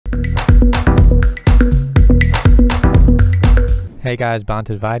Hey guys,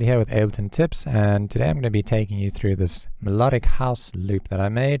 Bohmer here with Abletontips, and today I'm going to be taking you through this melodic house loop that I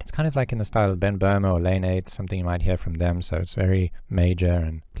made. It's kind of like in the style of Ben Bohmer or Lane 8, something you might hear from them, so it's very major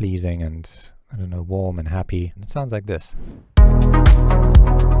and pleasing and, I don't know, warm and happy. And it sounds like this.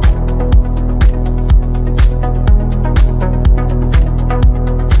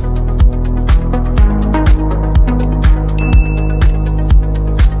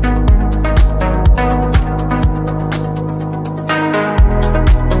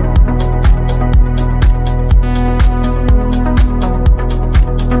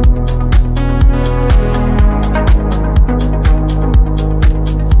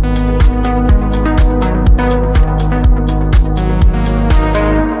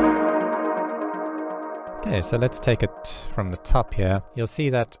 Okay, so let's take it from the top here. You'll see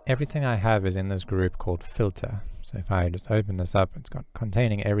that everything I have is in this group called filter. So if I just open this up, it's got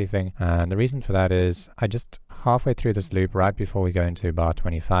containing everything. And the reason for that is I just halfway through this loop, right before we go into bar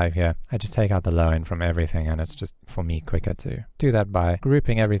 25 here, I just take out the low end from everything, and it's just for me quicker to do that by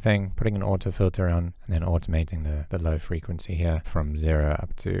grouping everything, putting an auto filter on, and then automating the low frequency here from 0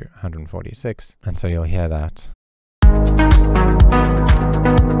 up to 146. And so you'll hear that.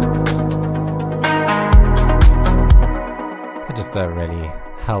 It just really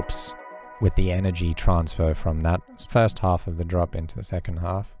helps with the energy transfer from that first half of the drop into the second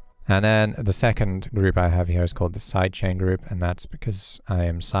half. And then the second group I have here is called the Sidechain group, and that's because I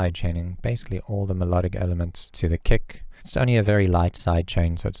am sidechaining basically all the melodic elements to the kick. It's only a very light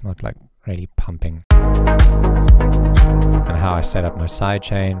sidechain, so it's not like really pumping. And how I set up my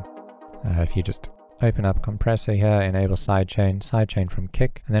sidechain, if you just open up compressor here, enable sidechain from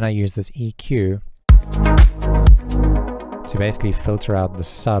kick, and then I use this EQ to basically filter out the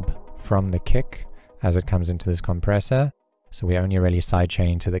sub from the kick as it comes into this compressor. So we only really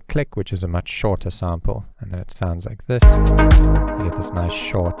sidechain to the click, which is a much shorter sample, and then it sounds like this. You get this nice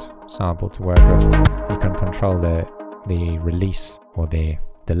short sample to work with. You can control the release or the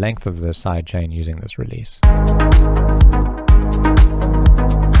length of the sidechain using this release.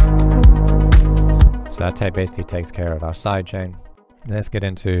 So that basically takes care of our sidechain. Let's get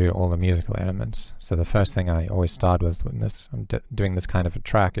into all the musical elements. So the first thing I always start with when I'm doing this kind of a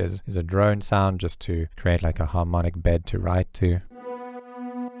track is a drone sound, just to create like a harmonic bed to write to.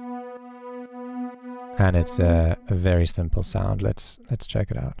 And it's a very simple sound. Let's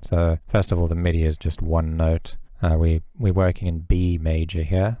check it out. So first of all, the MIDI is just one note. We're working in B major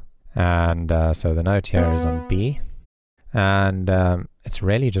here, and so the note here is on B, and it's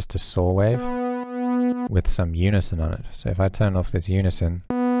really just a saw wave with some unison on it. So if I turn off this unison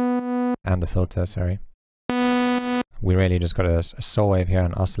and the filter, sorry, we really just got a saw wave here,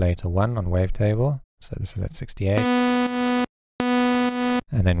 an oscillator 1 on wavetable. So this is at 68.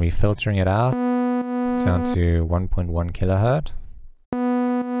 And then we're filtering it out down to 1.1 kilohertz.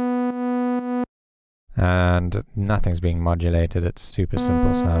 And nothing's being modulated. It's super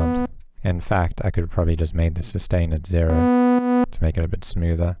simple sound. In fact, I could probably just made the sustain at 0 to make it a bit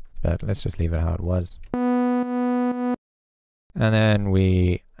smoother, but let's just leave it how it was. And then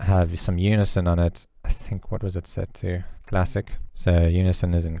we have some unison on it. I think, what was it set to? Classic. So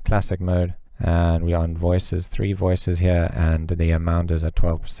unison is in classic mode, and we are on voices, 3 voices here, and the amount is at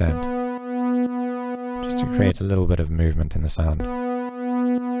 12%. Just to create a little bit of movement in the sound.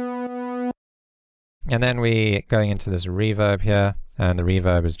 And then we going into this reverb here, and the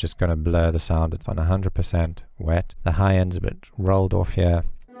reverb is just going to blur the sound. It's on 100% wet. The high end's a bit rolled off here,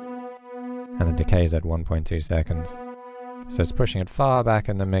 and the decay is at 1.2 seconds. So it's pushing it far back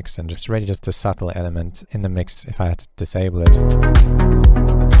in the mix, and it's really just a subtle element in the mix if I had to disable it.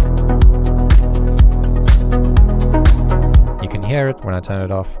 You can hear it when I turn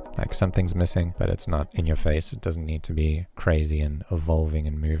it off, like something's missing, but it's not in your face. It doesn't need to be crazy and evolving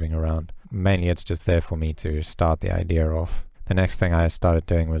and moving around. Mainly it's just there for me to start the idea off. The next thing I started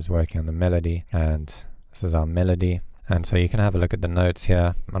doing was working on the melody, and this is our melody. And so you can have a look at the notes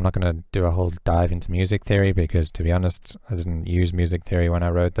here. I'm not going to do a whole dive into music theory because, to be honest, I didn't use music theory when I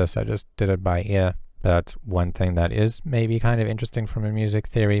wrote this. I just did it by ear. But one thing that is maybe kind of interesting from a music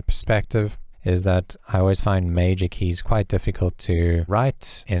theory perspective is that I always find major keys quite difficult to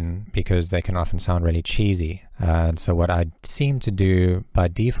write in because they can often sound really cheesy. And so what I seem to do by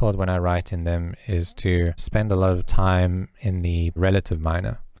default when I write in them is to spend a lot of time in the relative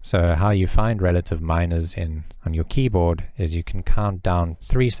minor. So how you find relative minors on your keyboard is you can count down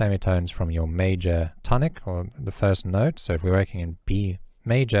 3 semitones from your major tonic, or the first note. So if we're working in B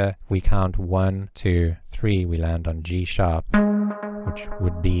major, we count 1, 2, 3, we land on G sharp, which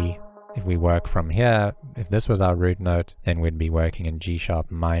would be if we work from here, if this was our root note, then we'd be working in G sharp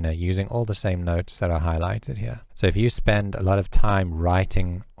minor using all the same notes that are highlighted here. So if you spend a lot of time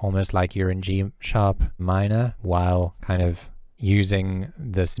writing almost like you're in G sharp minor while kind of using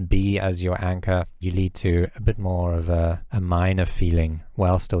this B as your anchor, you lead to a bit more of a minor feeling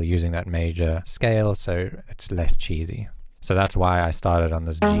while still using that major scale, so it's less cheesy. So that's why I started on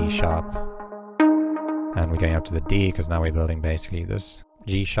this G sharp. And we're going up to the D because now we're building basically this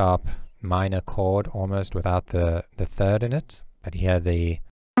G sharp minor chord almost without the third in it. But here the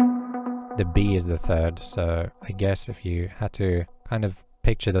B is the third, so I guess if you had to kind of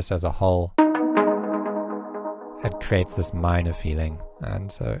picture this as a whole, it creates this minor feeling,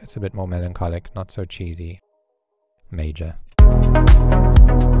 and so it's a bit more melancholic, not so cheesy. Major.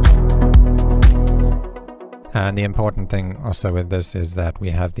 And the important thing also with this is that we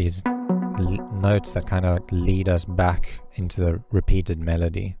have these notes that kind of lead us back into the repeated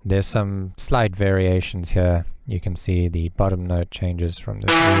melody. There's some slight variations here. You can see the bottom note changes from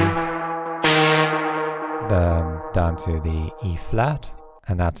this E down to the E flat,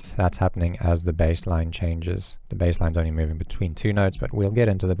 and that's happening as the bass line changes. The bass line's only moving between two notes, but we'll get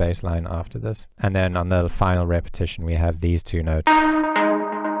into the bass line after this. And then on the final repetition we have these two notes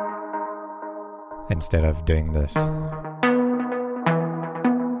instead of doing this,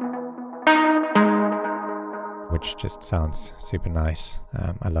 which just sounds super nice.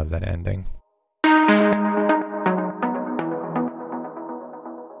 I love that ending.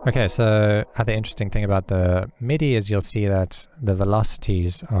 Okay, so the interesting thing about the MIDI is you'll see that the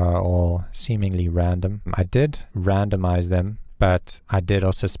velocities are all seemingly random. I did randomize them, but I did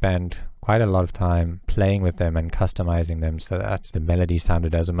also spend quite a lot of time playing with them and customizing them so that the melody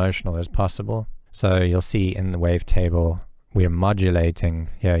sounded as emotional as possible. So you'll see in the wavetable we're modulating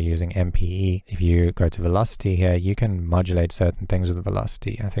here using MPE. If you go to velocity here, you can modulate certain things with the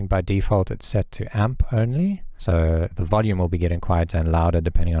velocity. I think by default it's set to amp only, so the volume will be getting quieter and louder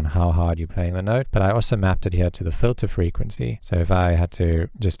depending on how hard you're playing the note. But I also mapped it here to the filter frequency. So if I had to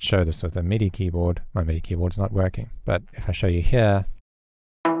just show this with a MIDI keyboard, my MIDI keyboard's not working, but if I show you here,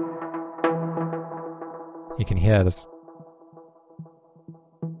 you can hear this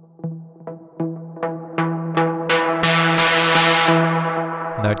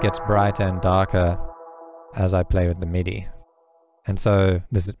note gets brighter and darker as I play with the MIDI. And so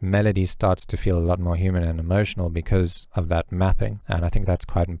this melody starts to feel a lot more human and emotional because of that mapping. And I think that's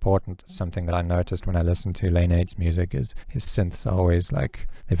quite important. Something that I noticed when I listened to Lane 8's music is his synths are always like,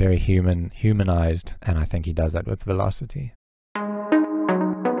 they're very humanized. And I think he does that with velocity.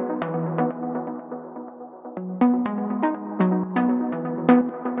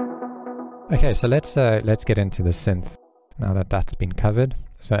 Okay, so let's get into the synth now that that's been covered.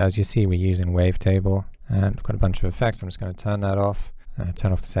 So as you see, we're using wavetable, and we've got a bunch of effects. I'm just going to turn that off,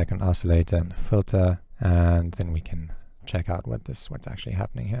 turn off the second oscillator and the filter, and then we can check out what's actually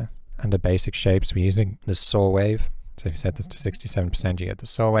happening here. Under basic shapes, we're using the saw wave. So if you set this to 67%, you get the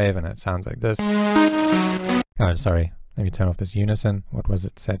saw wave, and it sounds like this. Oh, sorry. Let me turn off this unison. What was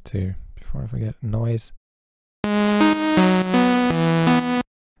it set to before I forget? Noise.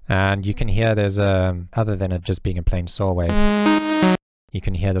 And you can hear there's other than it just being a plain saw wave, you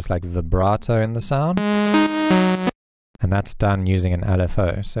can hear this like vibrato in the sound, and that's done using an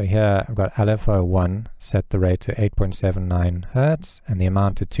LFO. So here I've got LFO 1, set the rate to 8.79 Hertz and the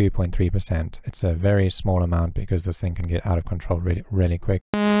amount to 2.3%. It's a very small amount because this thing can get out of control really, really quick.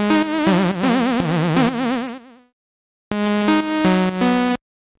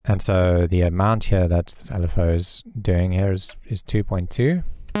 And so the amount here that this LFO is doing here is 2.2.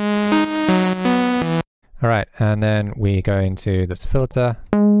 Alright, and then we go into this filter,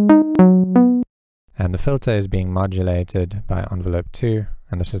 and the filter is being modulated by envelope 2,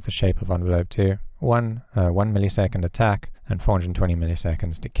 and this is the shape of envelope 2. 1 millisecond attack and 420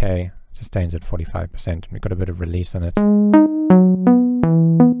 milliseconds decay, sustains at 45%, and we've got a bit of release on it.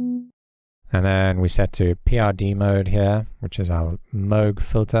 And then we set to PRD mode here, which is our Moog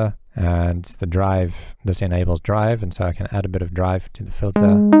filter, and the drive, this enables drive, and so I can add a bit of drive to the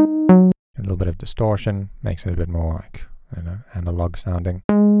filter. A little bit of distortion, makes it a bit more like, I don't know, analog sounding.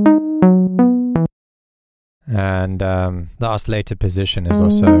 And the oscillator position is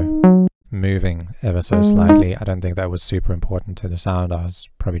also moving ever so slightly. I don't think that was super important to the sound. I was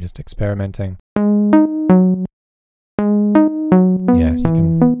probably just experimenting. Yeah,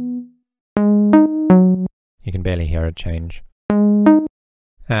 you can barely hear it change.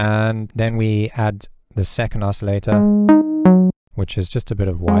 And then we add the second oscillator, which is just a bit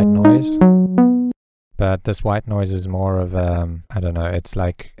of white noise. But this white noise is more of I don't know, it's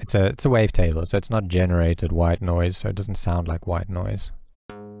like it's a wavetable, so it's not generated white noise, so it doesn't sound like white noise.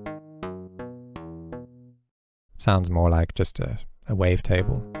 sounds more like just a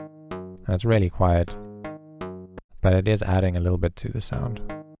wavetable. And it's really quiet, but it is adding a little bit to the sound.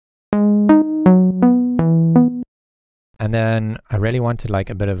 And then I really wanted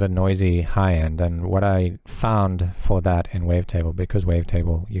like a bit of a noisy high end, and what I found for that in wavetable, because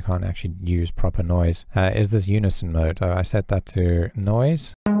wavetable you can't actually use proper noise, is this unison mode. I set that to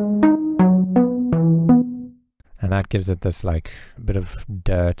noise, and that gives it this like a bit of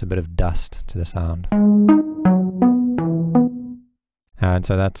dirt, a bit of dust to the sound. And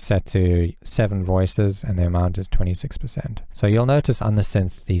so that's set to 7 voices, and the amount is 26%. So you'll notice on the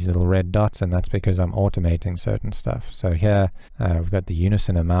synth these little red dots, and that's because I'm automating certain stuff. So here we've got the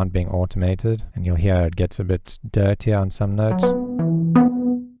unison amount being automated, and you'll hear it gets a bit dirtier on some notes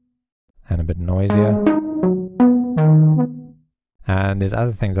and a bit noisier. And there's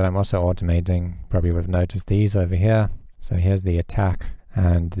other things that I'm also automating. Probably would have noticed these over here. So here's the attack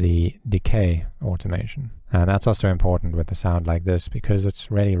and the decay automation. And that's also important with a sound like this, because it's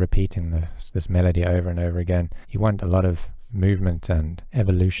really repeating this melody over and over again. You want a lot of movement and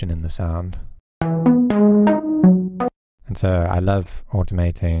evolution in the sound. And so I love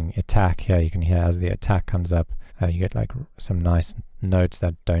automating attack. Here you can hear as the attack comes up, you get like some nice notes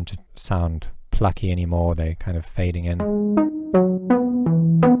that don't just sound plucky anymore, they're kind of fading in.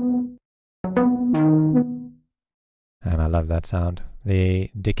 And I love that sound. The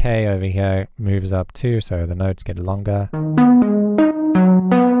decay over here moves up too, so the notes get longer.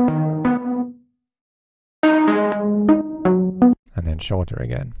 And then shorter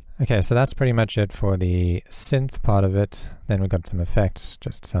again. Okay, so that's pretty much it for the synth part of it. Then we've got some effects,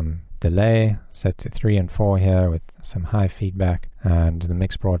 just some delay set to 3 and 4 here with some high feedback, and the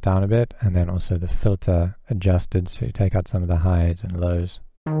mix brought down a bit, and then also the filter adjusted so you take out some of the highs and lows.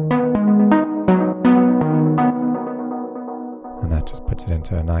 And that just puts it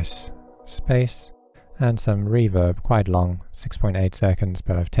into a nice space. And some reverb, quite long, 6.8 seconds,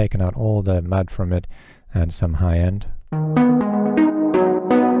 but I've taken out all the mud from it, and some high end.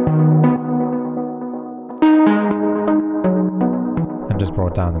 And just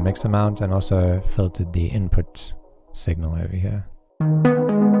brought down the mix amount, and also filtered the input signal over here.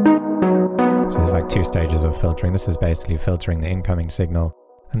 So there's like 2 stages of filtering. This is basically filtering the incoming signal,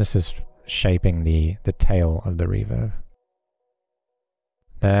 and this is shaping the tail of the reverb.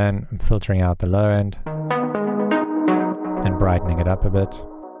 Then I'm filtering out the low end and brightening it up a bit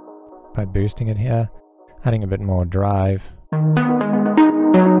by boosting it here, adding a bit more drive. You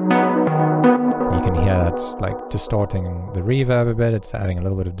can hear that's like distorting the reverb a bit. It's adding a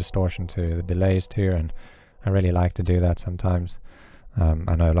little bit of distortion to the delays too, and I really like to do that sometimes.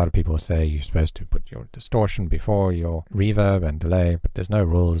 I know a lot of people say you're supposed to put your distortion before your reverb and delay, but there's no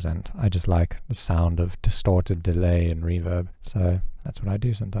rules, and I just like the sound of distorted delay and reverb, so that's what I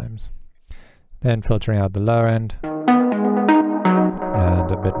do sometimes. Then filtering out the low end and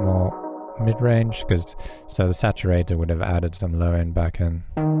a bit more mid-range, because so the saturator would have added some low end back in.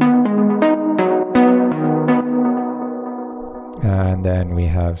 And then we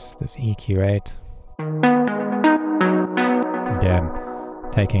have this EQ8. Again,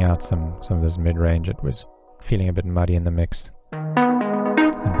 taking out some of this mid-range. It was feeling a bit muddy in the mix,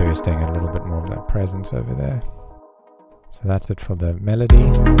 and boosting a little bit more of that presence over there. So that's it for the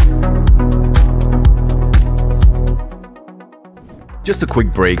melody. Just a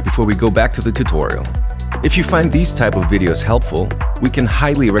quick break before we go back to the tutorial. If you find these type of videos helpful, we can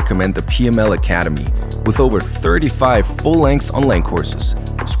highly recommend the PML Academy with over 35 full-length online courses,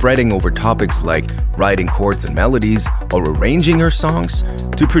 spreading over topics like writing chords and melodies or arranging your songs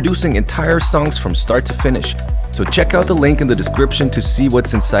to producing entire songs from start to finish. So check out the link in the description to see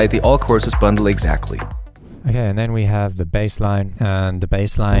what's inside the All Courses bundle exactly. Okay, and then we have the bassline, and the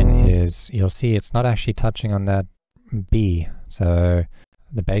bassline is, you'll see it's not actually touching on that B, so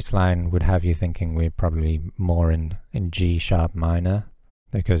the bassline would have you thinking we're probably more in G sharp minor,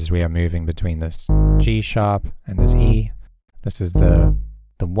 because we are moving between this G sharp and this E. This is the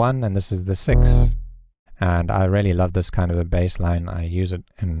 1 and this is the 6. And I really love this kind of a bass line. I use it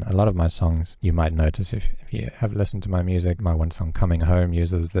in a lot of my songs. You might notice if you have listened to my music, my one song Coming Home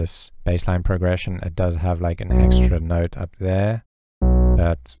uses this bass line progression. It does have like an extra note up there,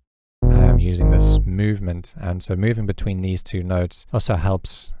 but I am using this movement, and so moving between these two notes also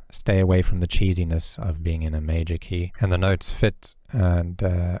helps stay away from the cheesiness of being in a major key. And the notes fit, and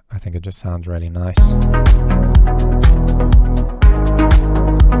I think it just sounds really nice.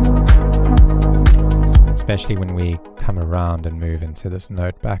 Especially when we come around and move into this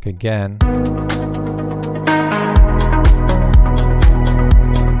note back again.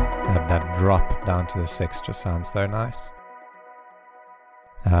 That drop down to the 6 just sounds so nice.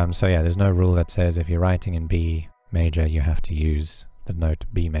 So yeah, there's no rule that says if you're writing in B, major, you have to use the note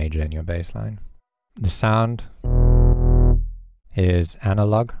B major in your bass line. The sound is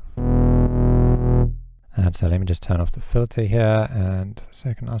analog. And so let me just turn off the filter here and the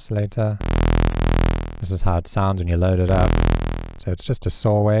second oscillator. This is how it sounds when you load it up. So it's just a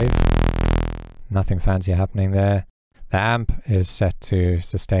saw wave. Nothing fancy happening there. The amp is set to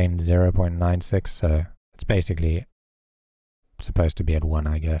sustain 0.96, so it's basically supposed to be at 1,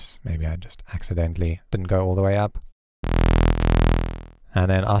 I guess. Maybe I just accidentally didn't go all the way up.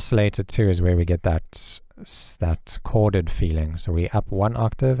 And then oscillator 2 is where we get that chorded feeling. So we up 1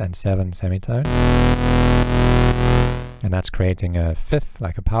 octave and 7 semitones. And that's creating a fifth,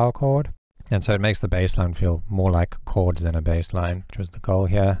 like a power chord. And so it makes the bass line feel more like chords than a bass line, which was the goal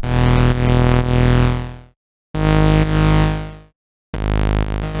here.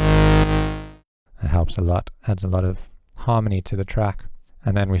 It helps a lot, adds a lot of harmony to the track.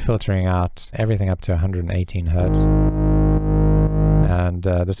 And then we're filtering out everything up to 118 hertz. And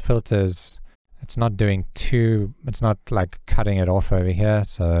this filters, it's not doing it's not like cutting it off over here,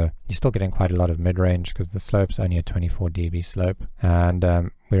 so you're still getting quite a lot of mid-range because the slope's only a 24 dB slope.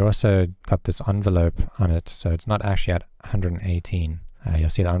 And we also got this envelope on it, so it's not actually at 118. You'll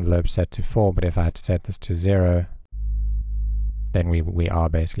see the envelope set to 4, but if I had to set this to 0, then we are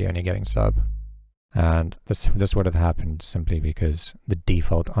basically only getting sub. And this would have happened simply because the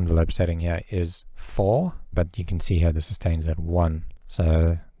default envelope setting here is 4, but you can see here the sustain's at 1.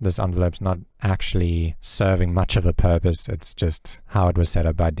 So this envelope's not actually serving much of a purpose, it's just how it was set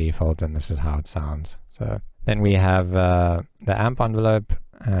up by default, and this is how it sounds. So then we have the amp envelope,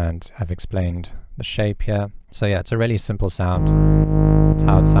 and I've explained the shape here. So yeah, it's a really simple sound. It's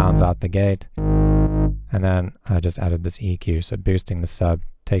how it sounds out the gate. And then I just added this EQ, so boosting the sub,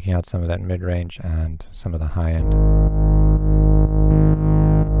 taking out some of that mid-range and some of the high end.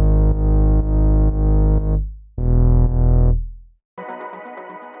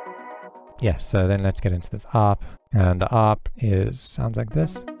 Yeah, so then let's get into this ARP, and the ARP sounds like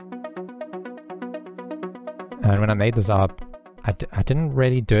this. And when I made this ARP, I didn't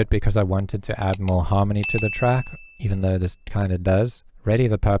really do it because I wanted to add more harmony to the track, even though this kind of does. Really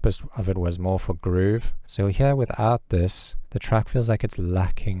the purpose of it was more for groove. So here without this, the track feels like it's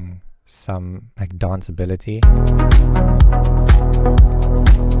lacking some like danceability.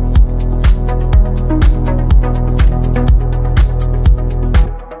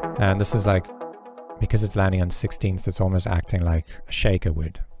 And this is like, because it's landing on 16th, it's almost acting like a shaker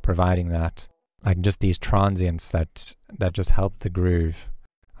would, providing that, like just these transients that just help the groove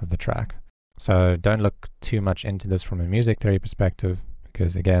of the track. So don't look too much into this from a music theory perspective,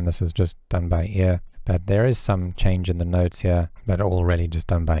 because again, this is just done by ear. But there is some change in the notes here, but all really just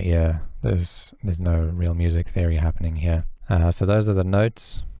done by ear. There's no real music theory happening here. So those are the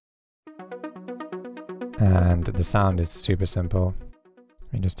notes. And the sound is super simple.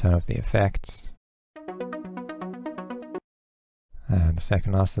 Let me just turn off the effects. And the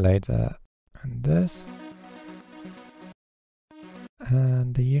second oscillator, and this.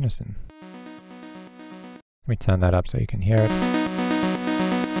 And the unison. Let me turn that up so you can hear it.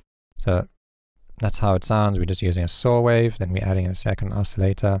 So that's how it sounds. We're just using a saw wave, then we're adding a second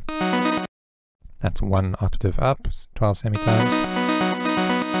oscillator. That's 1 octave up, 12 semitones.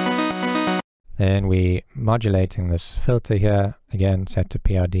 Then we're modulating this filter here, again set to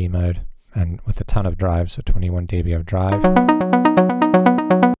PRD mode, and with a ton of drive, so 21 dB of drive.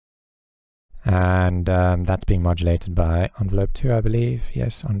 And that's being modulated by envelope 2, I believe.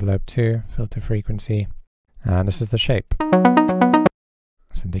 Yes, envelope 2, filter frequency. And this is the shape.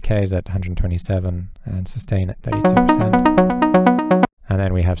 So decay is at 127 and sustain at 32%. And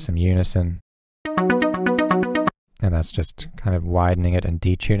then we have some unison. And that's just kind of widening it and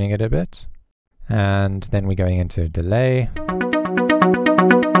detuning it a bit. And then we're going into delay.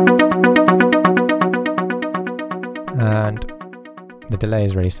 And the delay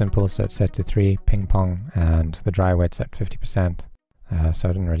is really simple, so it's set to 3, ping pong, and the dry wet's at 50%. So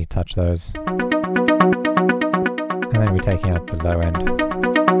I didn't really touch those. And then we're taking out the low end.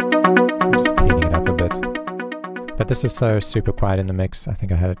 I'm just cleaning it up a bit. But this is so super quiet in the mix, I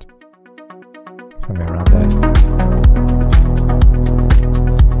think I had it somewhere around there.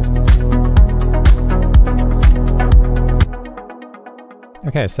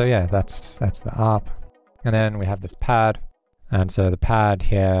 Okay, so yeah, that's the ARP. And then we have this pad. And so the pad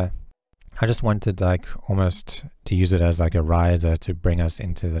here, I just wanted like almost to use it as like a riser to bring us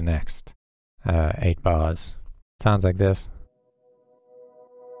into the next 8 bars. Sounds like this.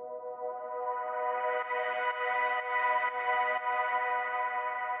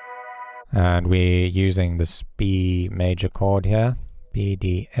 And we're using this B major chord here, B,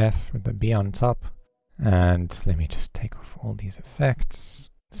 D, F with the B on top. And let me just take off all these effects.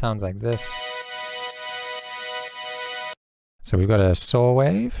 Sounds like this. So we've got a saw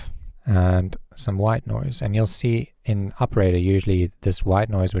wave and some white noise, and you'll see in operator usually this white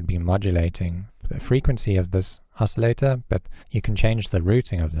noise would be modulating the frequency of this oscillator, but you can change the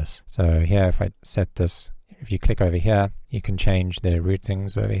routing of this. So here, if I set this, if you click over here, you can change the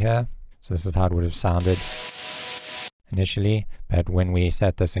routings over here. So this is how it would have sounded initially, but when we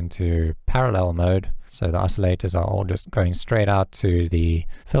set this into parallel mode, so the oscillators are all just going straight out to the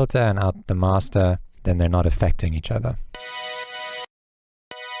filter and out the master, then they're not affecting each other.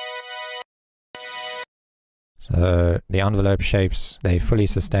 So the envelope shapes, they fully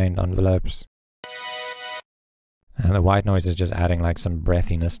sustained envelopes. And the white noise is just adding like some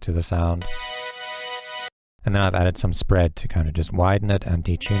breathiness to the sound. And then I've added some spread to kind of just widen it and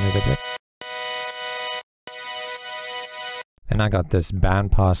detune it a bit. Then I got this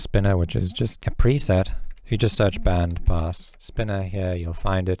bandpass spinner, which is just a preset. If you just search bandpass spinner here, you'll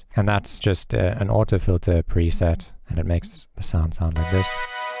find it. And that's just an auto filter preset, and it makes the sound like this.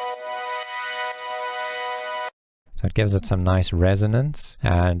 So it gives it some nice resonance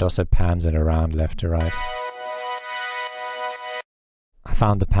and also pans it around left to right. I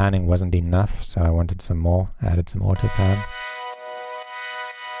found the panning wasn't enough, so I wanted some more. I added some auto pan.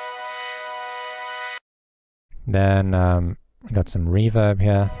 Then we got some reverb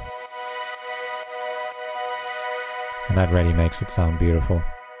here. And that really makes it sound beautiful.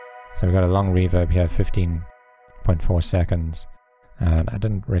 So we got a long reverb here, 15.4 seconds. And I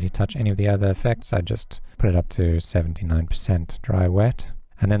didn't really touch any of the other effects. I just put it up to 79% dry wet.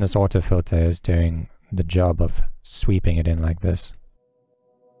 And then this auto filter is doing the job of sweeping it in like this.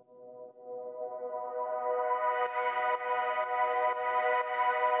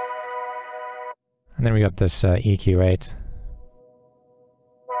 And then we got this EQ8.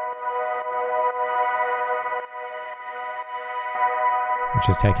 Which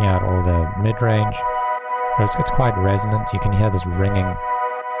is taking out all the mid-range. But it's quite resonant. You can hear this ringing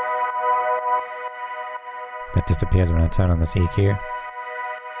that disappears when I turn on this EQ.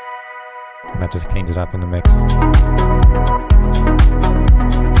 And that just cleans it up in the mix.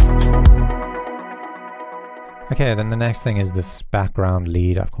 Okay, then the next thing is this background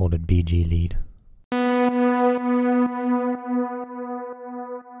lead. I've called it BG lead.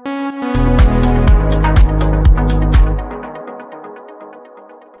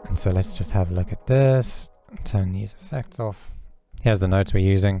 And so let's just have a look at this. Turn these effects off. Here's the notes we're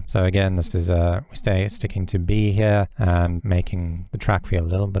using. So again, this is we sticking to B here and making the track feel a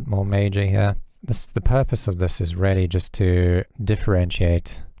little bit more major here. The purpose of this is really just to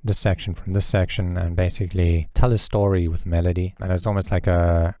differentiate this section from this section and basically tell a story with melody. And it's almost like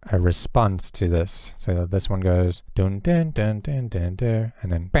a response to this. So this one goes dun dun dun dun dun dun, and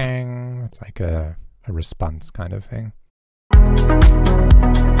then bang. It's like a response kind of thing.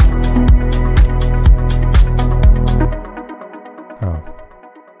 Oh,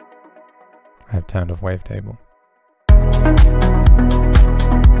 I have turned off wavetable.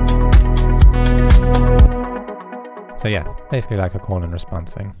 So yeah, basically like a call and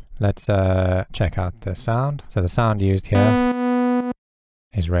response thing. Let's check out the sound. So the sound used here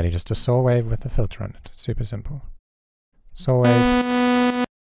is really just a saw wave with a filter on it. Super simple. Saw wave.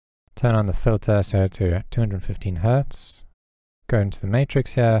 Turn on the filter, set it to 215 Hertz. Go into the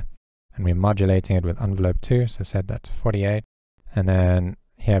matrix here, and we're modulating it with envelope 2, so set that to 48. And then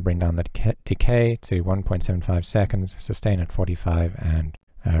here bring down the decay to 1.75 seconds, sustain at 45, and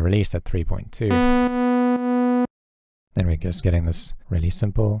release at 3.2. Then we're just getting this really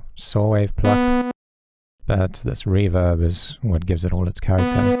simple saw wave pluck, but this reverb is what gives it all its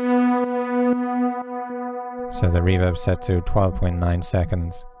character. So the reverb set to 12.9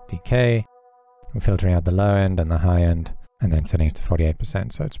 seconds decay. We're filtering out the low end and the high end, and then setting it to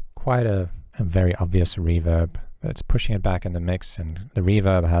 48%. So it's quite a very obvious reverb, but it's pushing it back in the mix, and the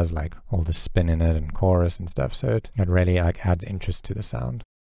reverb has like all the spin in it and chorus and stuff, so it really like adds interest to the sound.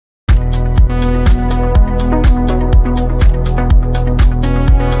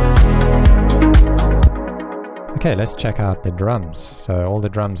 Okay, let's check out the drums. So all the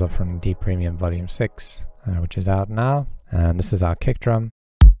drums are from D Premium Volume 6, which is out now, and this is our kick drum.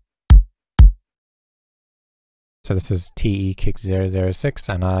 So this is TE Kick 006,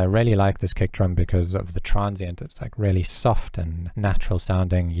 and I really like this kick drum because of the transient. It's like really soft and natural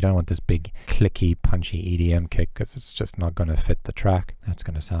sounding. You don't want this big clicky punchy EDM kick because it's just not going to fit the track. That's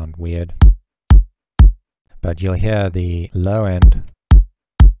going to sound weird. But you'll hear the low end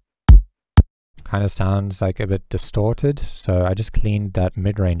kind of sounds like a bit distorted. So I just cleaned that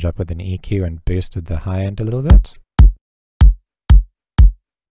mid-range up with an EQ and boosted the high end a little bit.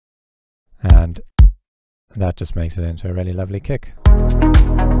 And that just makes it into a really lovely kick.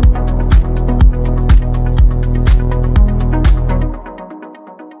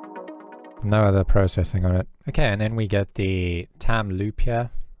 No other processing on it. Okay, and then we get the tam loop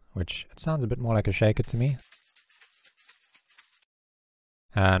here, which it sounds a bit more like a shaker to me.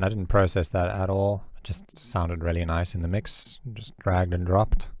 And I didn't process that at all. It just sounded really nice in the mix. Just dragged and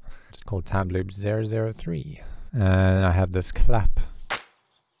dropped. It's called tam loop 003. And I have this clap.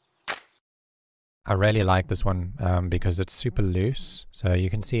 I really like this one because it's super loose. So you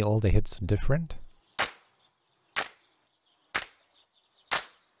can see all the hits are different.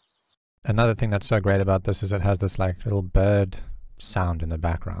 Another thing that's so great about this is it has this like little bird sound in the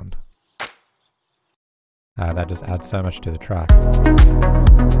background. That just adds so much to the track.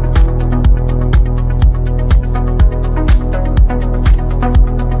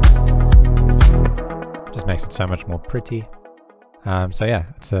 Just makes it so much more pretty. So yeah,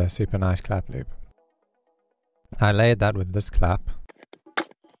 it's a super nice clap loop. I layered that with this clap.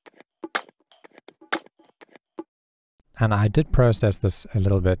 And I did process this a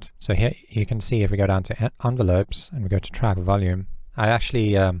little bit. So here you can see if we go down to envelopes and we go to track volume, I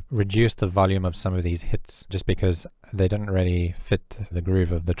actually reduced the volume of some of these hits just because they didn't really fit the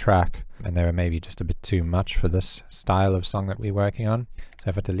groove of the track and they were maybe just a bit too much for this style of song that we're working on. So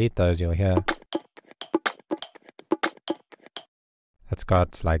if I delete those, you'll hear it's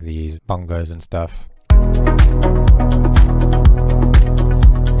got like these bongos and stuff.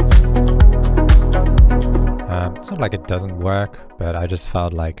 It's not like it doesn't work, but I just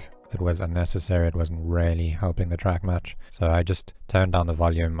felt like it was unnecessary. It wasn't really helping the track much. So I just turned down the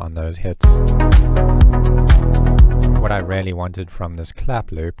volume on those hits. What I really wanted from this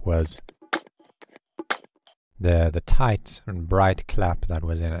clap loop was the tight and bright clap that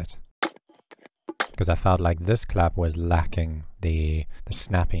was in it. Because I felt like this clap was lacking the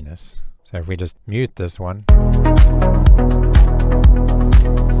snappiness. So if we just mute this one,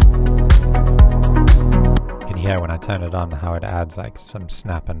 you can hear when I turn it on how it adds like some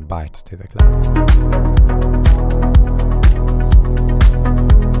snap and bite to the clap.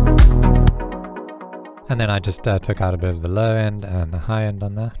 And then I just took out a bit of the low end and the high end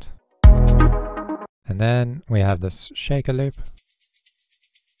on that. And then we have this shaker loop.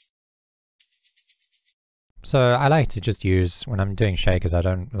 So I like to just use, when I'm doing shakers, I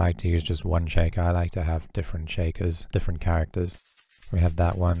don't like to use just one shaker. I like to have different shakers, different characters. We have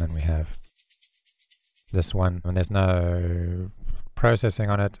that one and we have this one. And there's no processing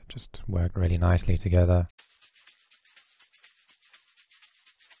on it, just work really nicely together.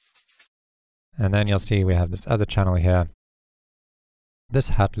 And then you'll see we have this other channel here. This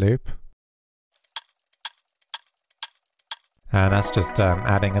hat loop. And that's just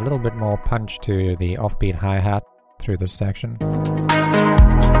adding a little bit more punch to the offbeat hi-hat through this section.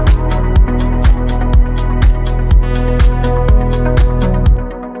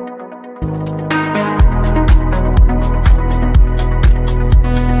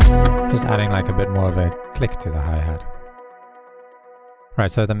 Just adding like a bit more of a click to the hi-hat. Right,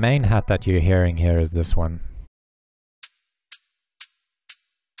 so the main hat that you're hearing here is this one.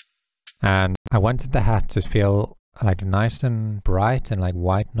 And I wanted the hat to feel like nice and bright and like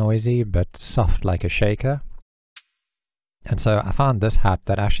white noisy, but soft like a shaker. And so I found this hat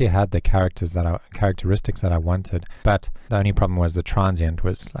that actually had the characteristics that I wanted, but the only problem was the transient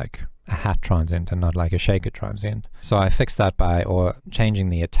was like a hat transient and not like a shaker transient. So I fixed that by changing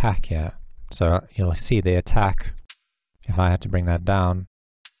the attack here. So you'll see the attack, if I had to bring that down,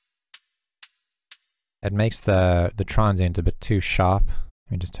 it makes the transient a bit too sharp.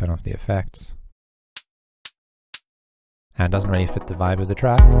 Let me just turn off the effects. And doesn't really fit the vibe of the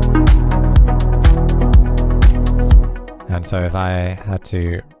track. And so if I had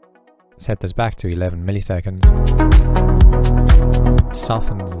to set this back to 11 milliseconds, it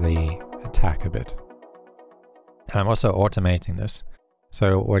softens the attack a bit. And I'm also automating this.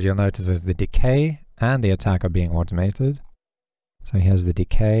 So what you'll notice is the decay and the attack are being automated. So here's the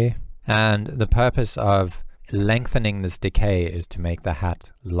decay. And the purpose of lengthening this decay is to make the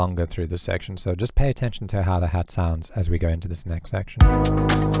hat longer through the section. So just pay attention to how the hat sounds as we go into this next section.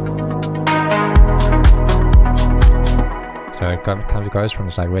 So it kind of goes from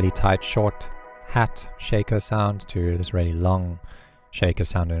this like really tight short hat shaker sound to this really long shaker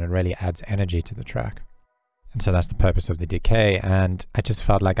sound, and it really adds energy to the track. And so that's the purpose of the decay, and I just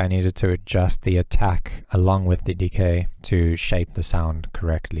felt like I needed to adjust the attack along with the decay to shape the sound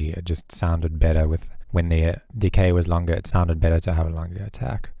correctly. It just sounded better when the decay was longer, it sounded better to have a longer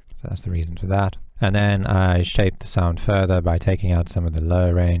attack. So that's the reason for that. And then I shaped the sound further by taking out some of the low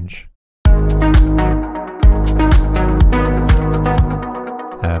range.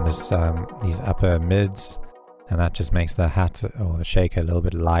 And the these upper mids, and that just makes the hat or the shaker a little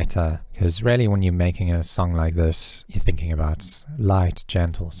bit lighter, because really when you're making a song like this, you're thinking about light,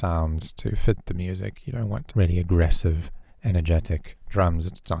 gentle sounds to fit the music. You don't want really aggressive, energetic drums.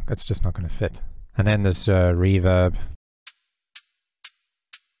 It's just not going to fit. And then this reverb,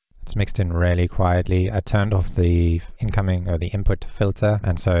 it's mixed in really quietly. I turned off the incoming or the input filter,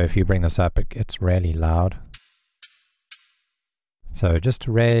 and so if you bring this up, it gets really loud. So just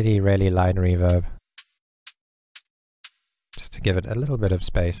really, really light reverb, just to give it a little bit of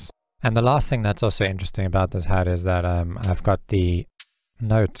space. And the last thing that's also interesting about this hat is that I've got the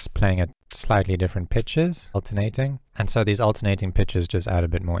notes playing at slightly different pitches, alternating. And so these alternating pitches just add a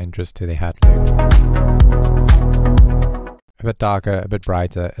bit more interest to the hat loop. A bit darker, a bit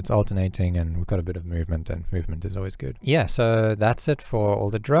brighter, it's alternating, and we've got a bit of movement, and movement is always good. Yeah, so that's it for all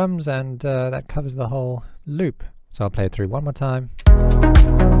the drums, and that covers the whole loop. So I'll play it through one more time.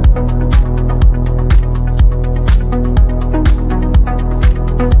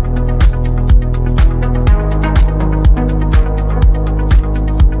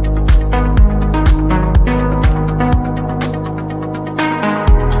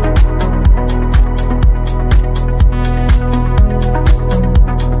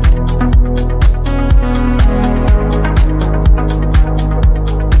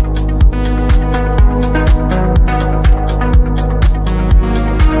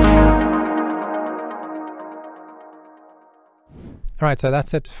 Alright, so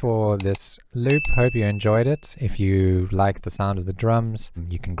that's it for this loop. Hope you enjoyed it. If you like the sound of the drums,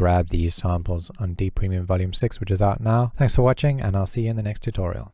 you can grab these samples on Deep Premium Volume 6, which is out now. Thanks for watching, and I'll see you in the next tutorial.